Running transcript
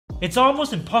It's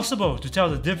almost impossible to tell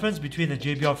the difference between the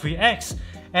JBL 3X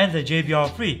and the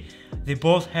JBL 3. They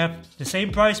both have the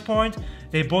same price point,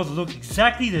 they both look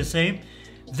exactly the same.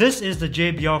 This is the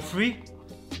JBL 3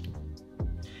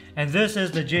 and this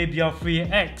is the JBL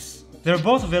 3X. They're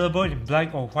both available in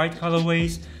black or white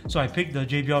colorways, so I picked the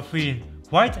JBL 3 in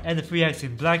white and the 3X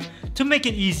in black to make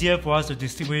it easier for us to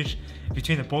distinguish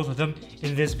between the both of them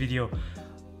in this video.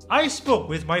 I spoke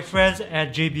with my friends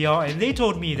at JBL and they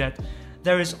told me that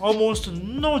there is almost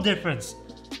no difference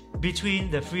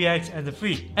between the 3X and the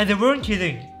 3. And they weren't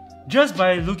kidding. Just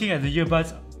by looking at the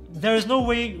earbuds, there is no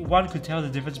way one could tell the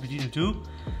difference between the two.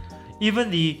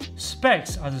 Even the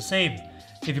specs are the same.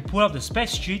 If you pull up the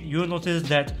specs sheet, you'll notice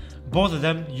that both of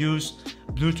them use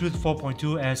Bluetooth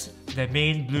 4.2 as their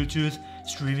main Bluetooth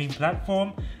streaming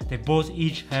platform. They both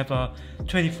each have a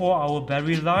 24-hour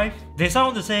battery life. They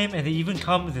sound the same and they even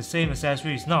come with the same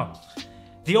accessories. Now,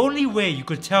 the only way you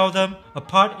could tell them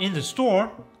apart in the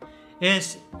store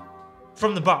is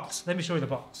from the box. Let me show you the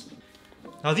box.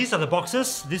 Now these are the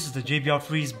boxes. This is the JBL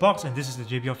 3's box and this is the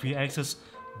JBL 3X's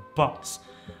box.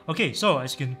 Okay, so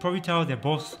as you can probably tell, they're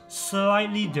both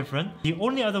slightly different. The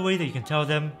only other way that you can tell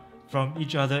them from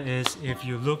each other is if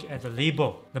you look at the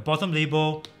label. The bottom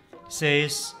label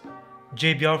says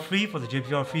JBL 3 for the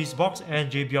JBL 3's box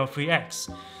and JBL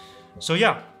 3X. So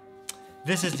yeah,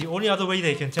 this is the only other way that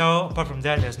you can tell. Apart from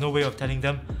that, there's no way of telling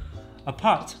them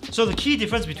apart. So the key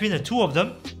difference between the two of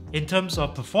them in terms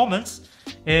of performance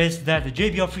is that the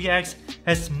JBL 3X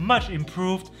has much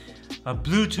improved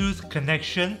Bluetooth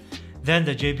connection than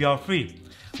the JBL 3.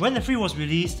 When the 3 was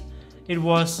released, it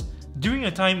was during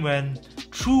a time when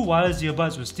true wireless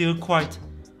earbuds were still quite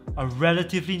a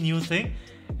relatively new thing,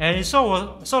 and it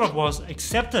sort of was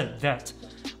accepted that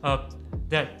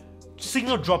that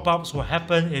signal dropouts will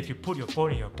happen if you put your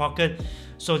phone in your pocket.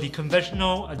 So the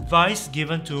conventional advice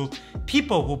given to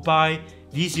people who buy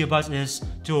these earbuds is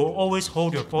to always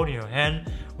hold your phone in your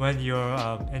hand when you're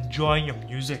enjoying your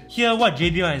music. Here what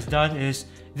JBL has done is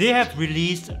they have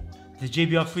released the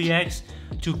JBL 3X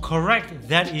to correct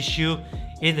that issue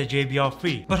in the JBL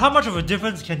 3. But how much of a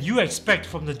difference can you expect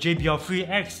from the JBL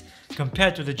 3X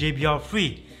compared to the JBL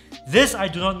 3? This I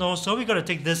do not know, so we gotta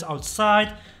take this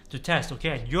outside to test,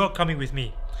 okay? And you're coming with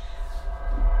me.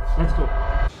 Let's go.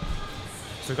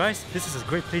 So guys, this is a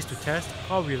great place to test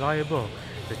how reliable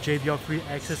the JBL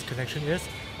 3X's connection is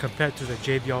compared to the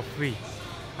JBL 3.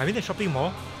 I'm in the shopping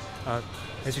mall.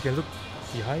 As you can look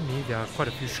behind me, there are quite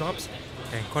a few shops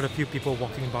and quite a few people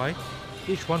walking by,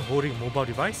 each one holding a mobile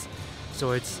device.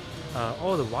 So it's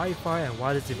all the Wi-Fi and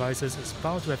wireless devices is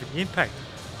bound to have an impact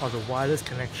on the wireless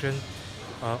connection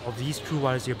of these true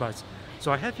wireless earbuds.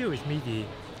 So I have here with me the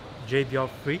JBL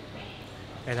 3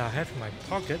 and I have in my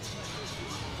pocket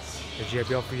the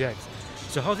JBL 3X.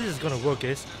 So how this is going to work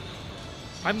is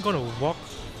I'm going to walk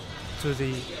to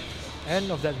the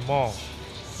end of that mall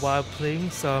while playing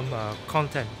some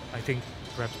content, I think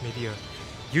perhaps maybe a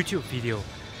YouTube video,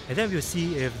 and then we'll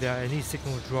see if there are any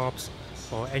signal drops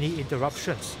or any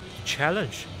interruptions. To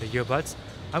challenge the earbuds,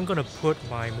 I'm gonna put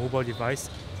my mobile device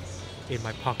in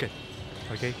my pocket.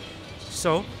 Okay,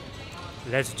 so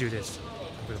let's do this.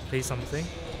 I'm gonna play something.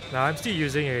 Now I'm still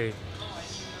using an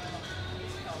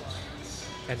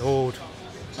old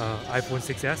iPhone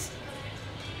 6s,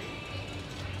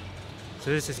 so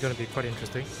this is gonna be quite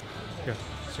interesting. Yeah,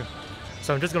 sure.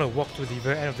 So I'm just gonna walk to the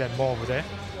very end of that mall over there,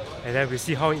 and then we'll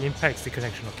see how it impacts the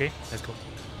connection, okay? Let's go.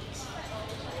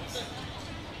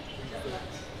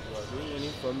 You are doing any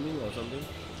filming or something?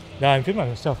 Yeah, I'm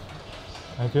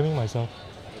filming myself.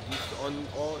 On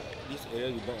all this area,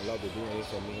 you're not allowed to do any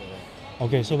filming around.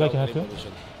 Okay, so where can I film?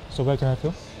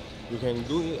 You can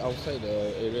do it outside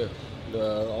the area.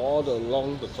 All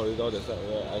along the corridor, that's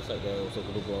outside the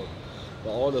circular block.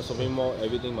 But all the shopping mall,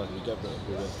 everything must be kept for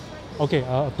approval. Okay,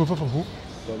 approval from who?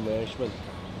 From management.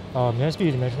 May I speak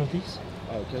to the management, please?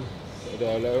 Okay.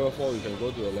 The level 4, you can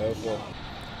go to the level 4.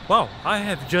 Wow, I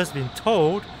have just been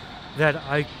told that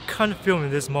I can't film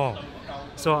in this mall.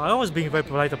 So I was being very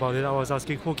polite about it. I was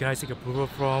asking who can I seek approval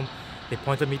from. They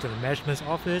pointed me to the management's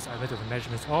office. I went to the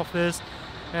management's office,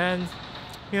 and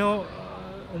you know,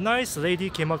 a nice lady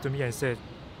came up to me and said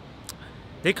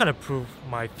they can't approve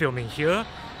my filming here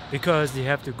because they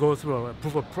have to go through an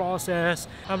approval process.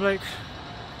 I'm like,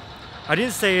 I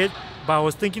didn't say it, but I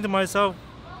was thinking to myself,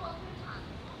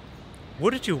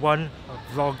 wouldn't you want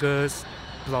vloggers,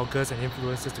 bloggers and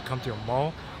influencers to come to your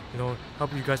mall, you know,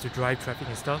 help you guys to drive traffic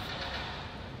and stuff?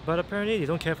 But apparently they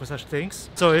don't care for such things.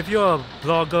 So if you're a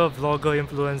blogger, vlogger,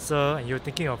 influencer and you're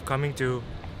thinking of coming to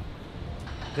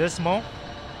this mall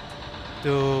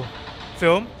to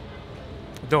film,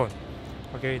 don't.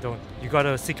 Okay, don't. You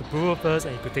gotta seek approval first,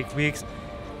 and it could take weeks.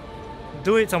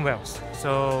 Do it somewhere else.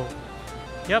 So,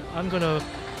 yep, I'm gonna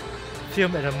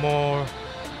film at a more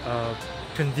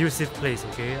conducive place.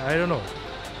 Okay, I don't know.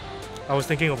 I was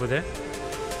thinking over there.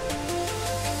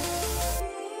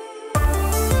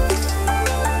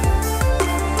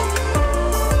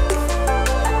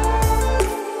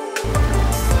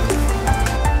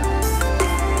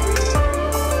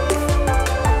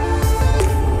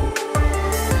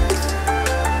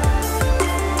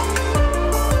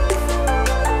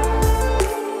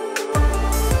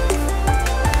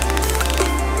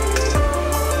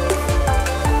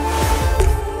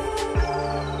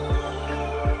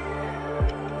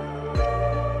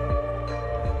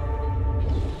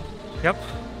 Yep,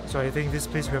 so I think this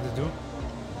place we have to do.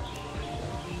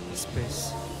 This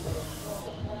place.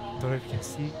 Don't know if you can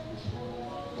see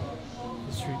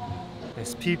the street.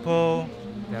 There's people,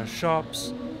 there are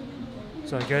shops.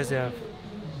 So I guess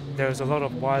there's a lot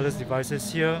of wireless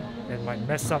devices here that might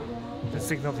mess up the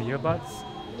signal of the earbuds.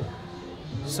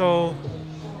 So,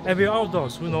 and we're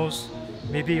outdoors, who knows?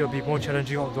 Maybe it'll be more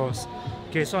challenging outdoors.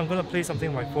 Okay, so I'm gonna play something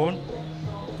on my phone.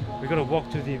 We're gonna walk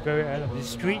to the very end of this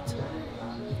street.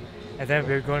 And then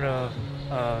we're gonna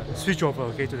switch over,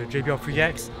 okay, to the JBL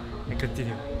 3X and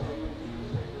continue.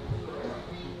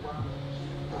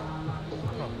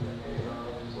 Oh.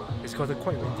 It's gotten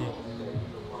quite windy.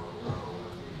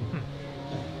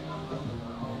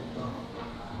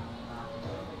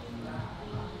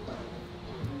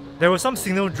 There were some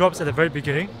signal drops at the very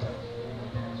beginning.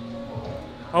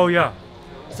 Oh yeah.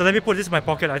 So let me put this in my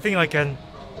pocket. I think I can...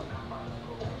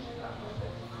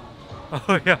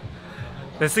 Oh yeah.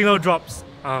 The signal drops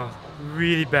are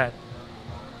really bad.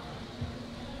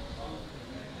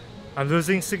 I'm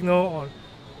losing signal on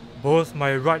both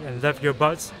my right and left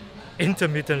earbuds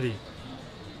intermittently.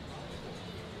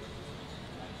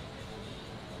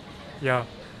 Yeah.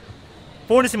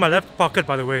 Phone is in my left pocket,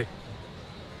 by the way.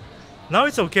 Now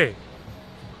it's okay.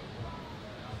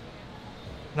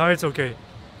 Now it's okay.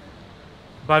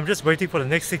 But I'm just waiting for the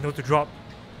next signal to drop.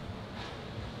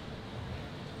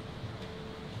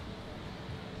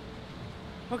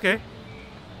 Okay.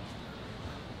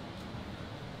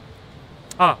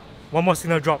 Ah, one more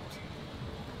signal dropped.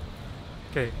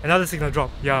 Okay, another signal drop.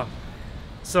 Yeah.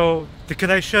 So the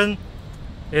connection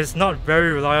is not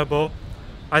very reliable.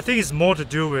 I think it's more to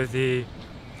do with the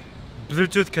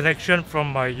Bluetooth connection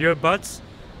from my earbuds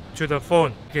to the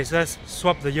phone. Okay, so let's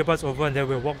swap the earbuds over and then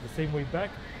we'll walk the same way back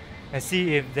and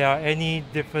see if there are any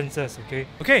differences.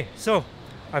 Okay, so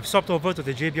I've swapped over to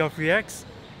the JBL 3X,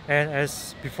 and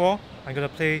as before, I'm gonna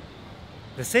play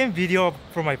the same video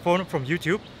from my phone from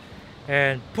YouTube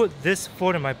and put this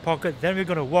phone in my pocket. Then we're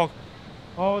gonna walk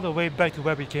all the way back to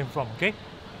where we came from. Okay,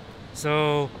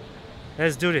 so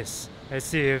let's do this. Let's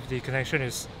see if the connection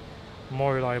is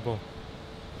more reliable.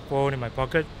 Phone in my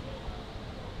pocket.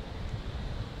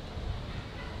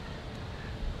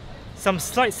 Some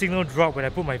slight signal drop when I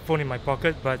put my phone in my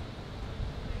pocket, but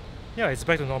yeah, it's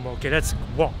back to normal. Okay, let's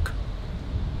walk.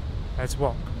 Let's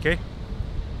walk, okay?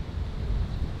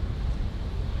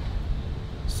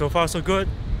 So far so good.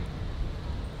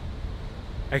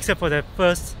 Except for that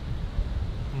first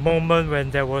moment when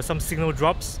there were some signal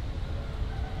drops.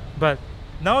 But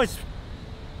now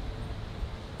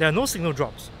there are no signal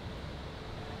drops.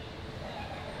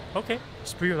 Okay,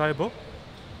 it's pretty reliable.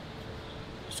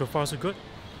 So far so good.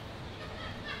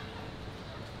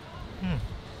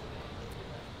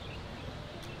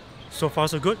 So far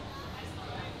so good.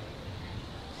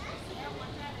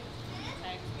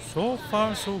 So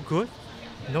far so good.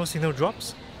 No signal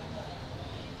drops.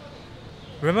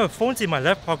 Remember, phone's in my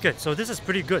left pocket, so this is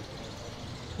pretty good.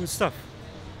 Good stuff.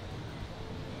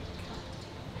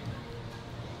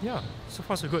 Yeah, so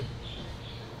far so good.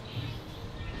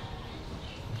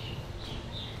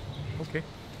 Okay.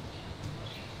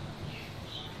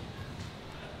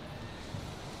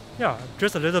 Yeah,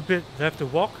 just a little bit left to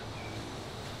walk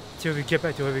till we get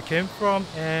back to where we came from,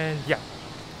 and yeah,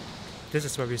 this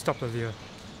is where we stopped earlier.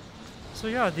 So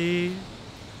yeah, the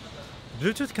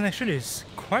Bluetooth connection is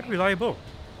quite reliable.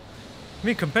 I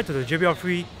mean, compared to the JBL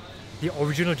 3, the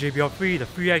original JBL 3, the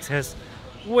 3X has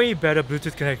way better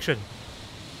Bluetooth connection.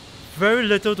 Very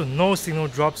little to no signal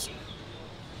drops.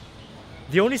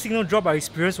 The only signal drop I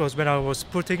experienced was when I was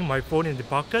putting my phone in the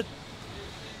pocket.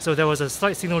 So there was a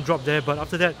slight signal drop there, but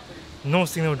after that, no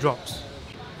signal drops.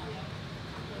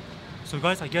 So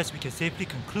guys, I guess we can safely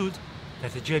conclude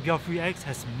that the JBL 3X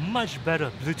has much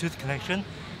better Bluetooth connection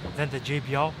than the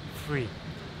JBL 3.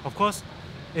 Of course,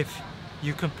 if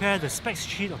you compare the specs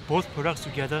sheet of both products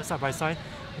together side by side,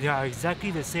 they are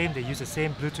exactly the same. They use the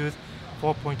same Bluetooth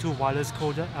 4.2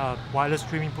 wireless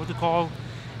streaming protocol.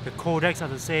 The codecs are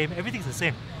the same, everything's the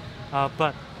same.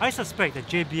 But I suspect that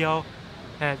JBL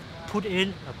had put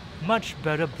in a much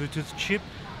better Bluetooth chip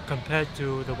compared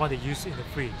to the one they used in the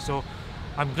Free. So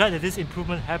I'm glad that this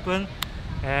improvement happened,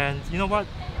 and you know what?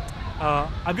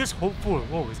 I'm just hopeful.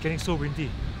 Whoa, it's getting so windy.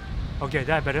 Okay,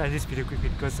 then I better end this video quickly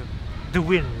because the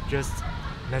wind just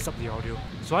messed up the audio.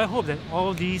 So I hope that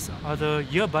all these other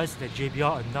earbuds that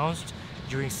JBL announced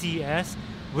during CES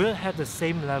will have the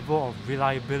same level of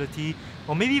reliability,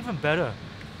 or maybe even better.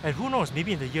 And who knows,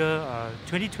 maybe in the year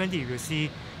 2020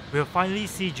 we'll finally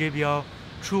see JBL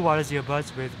true wireless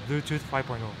earbuds with Bluetooth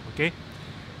 5.0. Okay,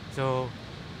 so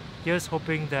here's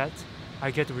hoping that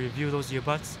I get to review those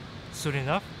earbuds soon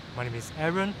enough. My name is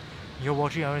Aaron. You're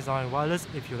watching Aaron's Wireless.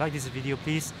 If you like this video,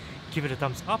 please give it a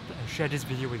thumbs up and share this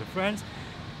video with your friends.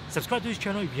 Subscribe to this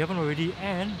channel if you haven't already,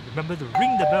 and remember to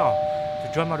ring the bell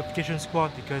to join my notification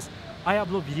squad, because I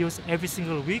upload videos every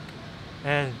single week,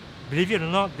 and believe it or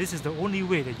not, this is the only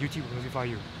way that YouTube will notify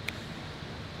you.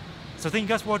 So thank you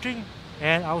guys for watching,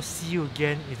 and I'll see you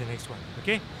again in the next one.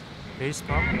 Okay? Face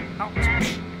palm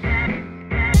out.